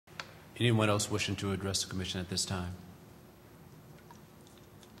Anyone else wishing to address the Commission at this time?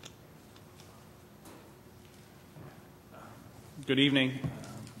 Good evening.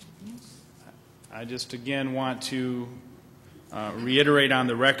 I just again want to reiterate on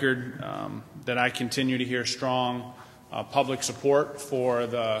the record that I continue to hear strong public support for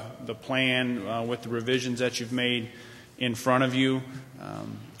the plan with the revisions that you've made in front of you.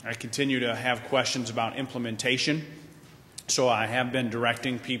 I continue to have questions about implementation. So I have been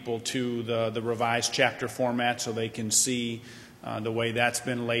directing people to the revised chapter format so they can see the way that's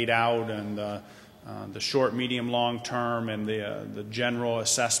been laid out and the short, medium, long term and the general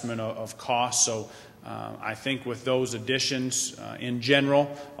assessment of costs. So I think with those additions in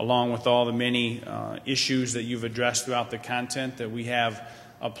general, along with all the many issues that you've addressed throughout the content, that we have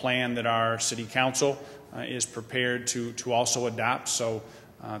a plan that our City Council is prepared to also adopt. So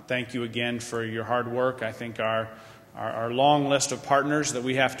thank you again for your hard work. I think our long list of partners that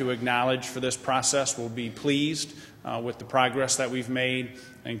we have to acknowledge for this process will be pleased with the progress that we've made.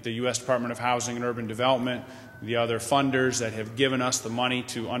 I think the U.S. Department of Housing and Urban Development, the other funders that have given us the money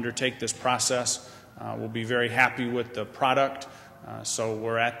to undertake this process will be very happy with the product. So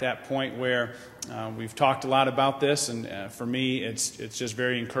we're at that point where we've talked a lot about this, and for me it's just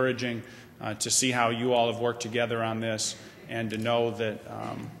very encouraging to see how you all have worked together on this, and to know that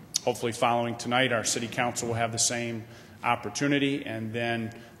hopefully following tonight our City Council will have the same opportunity, and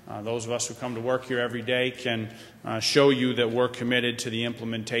then those of us who come to work here every day can show you that we're committed to the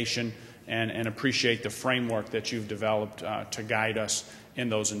implementation and appreciate the framework that you've developed to guide us in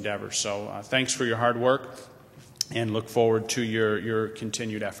those endeavors. So thanks for your hard work, and look forward to your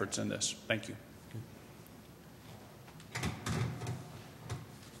continued efforts in this. Thank you.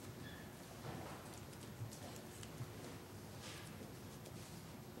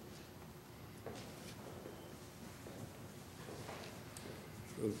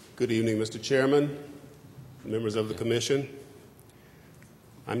 Good evening, Mr. Chairman, members of the Commission.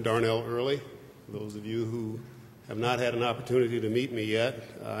 I'm Darnell Early. For those of you who have not had an opportunity to meet me yet,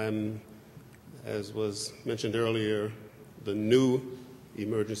 I'm, as was mentioned earlier, the new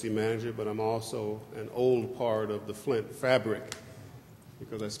emergency manager, but I'm also an old part of the Flint fabric,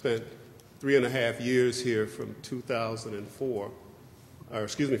 because I spent 3.5 years here from 2004, or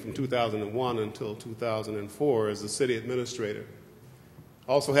excuse me, from 2001 until 2004 as the city administrator.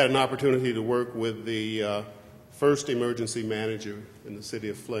 Also had an opportunity to work with the first emergency manager in the city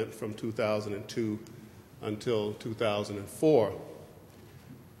of Flint from 2002 until 2004.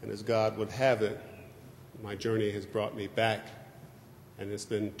 And as God would have it, my journey has brought me back. And it's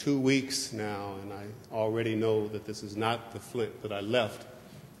been 2 weeks now, and I already know that this is not the Flint that I left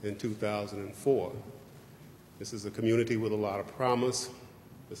in 2004. This is a community with a lot of promise.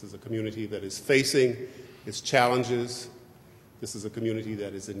 This is a community that is facing its challenges. This is a community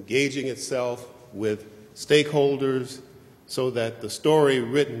that is engaging itself with stakeholders so that the story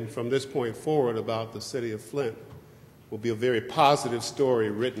written from this point forward about the city of Flint will be a very positive story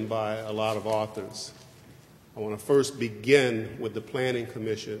written by a lot of authors. I want to first begin with the Planning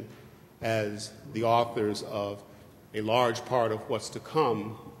Commission as the authors of a large part of what's to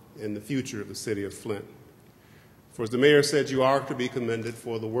come in the future of the city of Flint. For as the mayor said, you are to be commended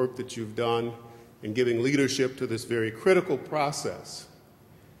for the work that you've done in giving leadership to this very critical process.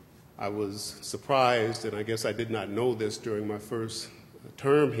 I was surprised, and I guess I did not know this during my first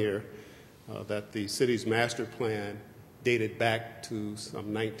term here, that the city's master plan dated back to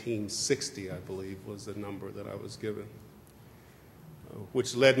some 1960, I believe, was the number that I was given,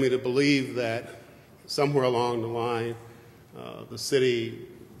 which led me to believe that somewhere along the line, the city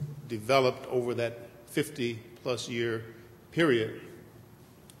developed over that 50-plus year period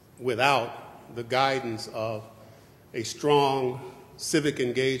without the guidance of a strong civic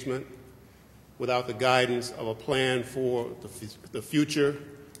engagement, without the guidance of a plan for the future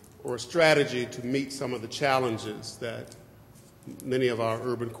or a strategy to meet some of the challenges that many of our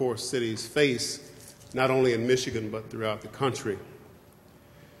urban core cities face, not only in Michigan but throughout the country.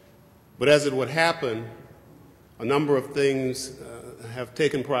 But as it would happen, a number of things have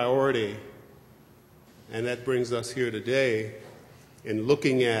taken priority, and that brings us here today in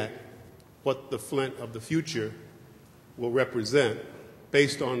looking at what the Flint of the future will represent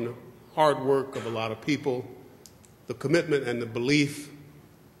based on the hard work of a lot of people, the commitment and the belief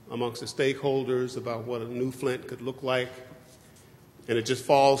amongst the stakeholders about what a new Flint could look like. And it just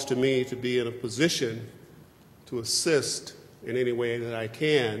falls to me to be in a position to assist in any way that I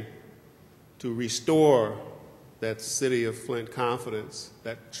can to restore that city of Flint confidence,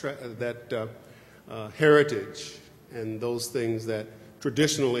 that heritage, and those things that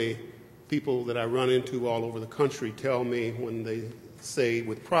traditionally people that I run into all over the country tell me when they say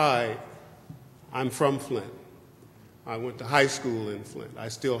with pride, I'm from Flint. I went to high school in Flint. I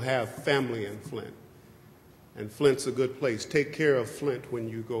still have family in Flint. And Flint's a good place. Take care of Flint when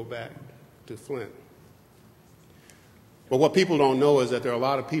you go back to Flint. But what people don't know is that there are a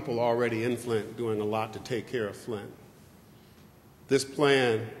lot of people already in Flint doing a lot to take care of Flint. This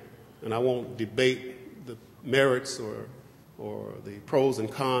plan, and I won't debate the merits or the pros and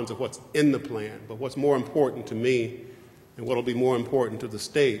cons of what's in the plan, but what's more important to me and what will be more important to the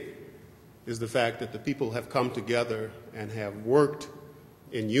state is the fact that the people have come together and have worked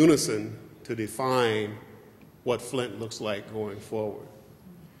in unison to define what Flint looks like going forward.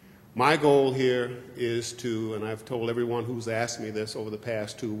 My goal here is to, and I've told everyone who's asked me this over the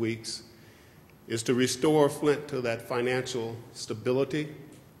past 2 weeks, is to restore Flint to that financial stability,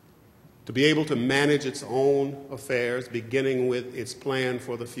 to be able to manage its own affairs, beginning with its plan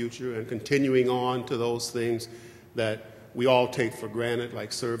for the future and continuing on to those things that we all take for granted,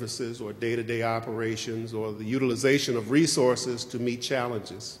 like services or day-to-day operations or the utilization of resources to meet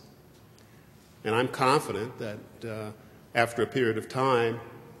challenges. And I'm confident that after a period of time,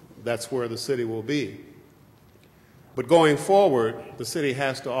 that's where the city will be. But going forward, the city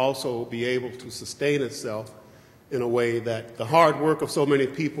has to also be able to sustain itself in a way that the hard work of so many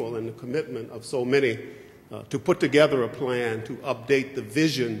people and the commitment of so many to put together a plan to update the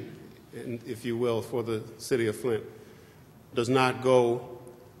vision, if you will, for the city of Flint does not go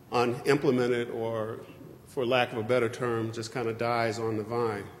unimplemented or, for lack of a better term, just kind of dies on the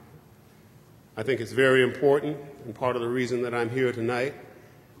vine. I think it's very important, and part of the reason that I'm here tonight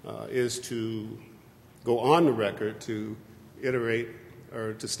is to go on the record to iterate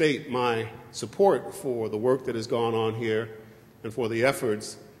or to state my support for the work that has gone on here and for the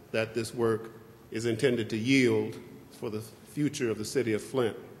efforts that this work is intended to yield for the future of the city of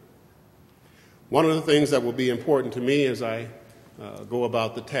Flint. One of the things that will be important to me as I go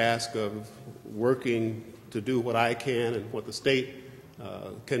about the task of working to do what I can and what the state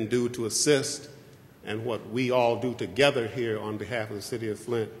can do to assist and what we all do together here on behalf of the city of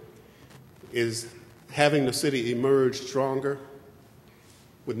Flint is having the city emerge stronger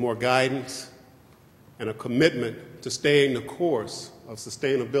with more guidance and a commitment to staying the course of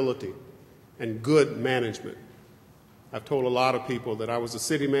sustainability and good management. I've told a lot of people that I was a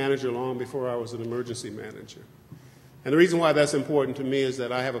city manager long before I was an emergency manager. And the reason why that's important to me is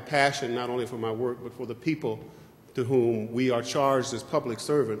that I have a passion not only for my work, but for the people to whom we are charged as public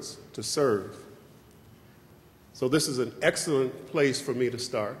servants to serve. So this is an excellent place for me to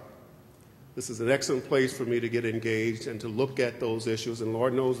start. This is an excellent place for me to get engaged and to look at those issues, and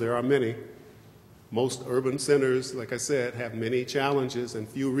Lord knows there are many. Most urban centers, like I said, have many challenges and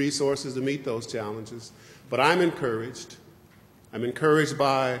few resources to meet those challenges. But I'm encouraged. I'm encouraged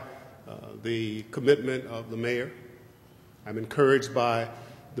by the commitment of the mayor. I'm encouraged by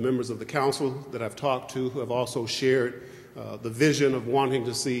the members of the council that I've talked to who have also shared the vision of wanting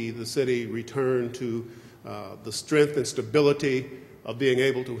to see the city return to the strength and stability of being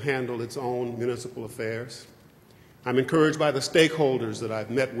able to handle its own municipal affairs. I'm encouraged by the stakeholders that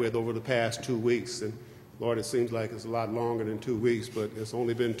I've met with over the past 2 weeks. And Lord, it seems like it's a lot longer than 2 weeks, but it's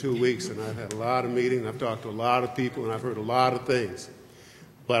only been 2 weeks, and I've had a lot of meetings, I've talked to a lot of people, and I've heard a lot of things.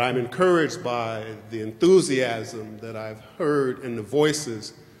 But I'm encouraged by the enthusiasm that I've heard in the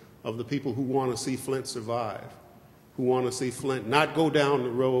voices of the people who want to see Flint survive, who want to see Flint not go down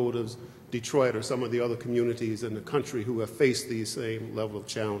the road of Detroit or some of the other communities in the country who have faced these same level of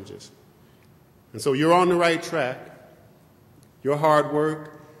challenges. And so you're on the right track. Your hard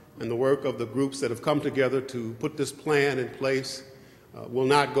work and the work of the groups that have come together to put this plan in place will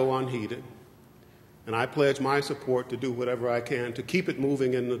not go unheeded. And I pledge my support to do whatever I can to keep it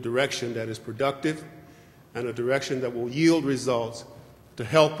moving in a direction that is productive and a direction that will yield results to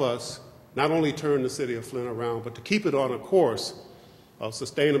help us not only turn the city of Flint around, but to keep it on a course of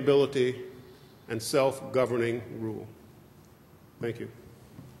sustainability and self-governing rule. Thank you.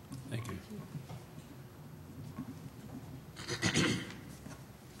 Thank you.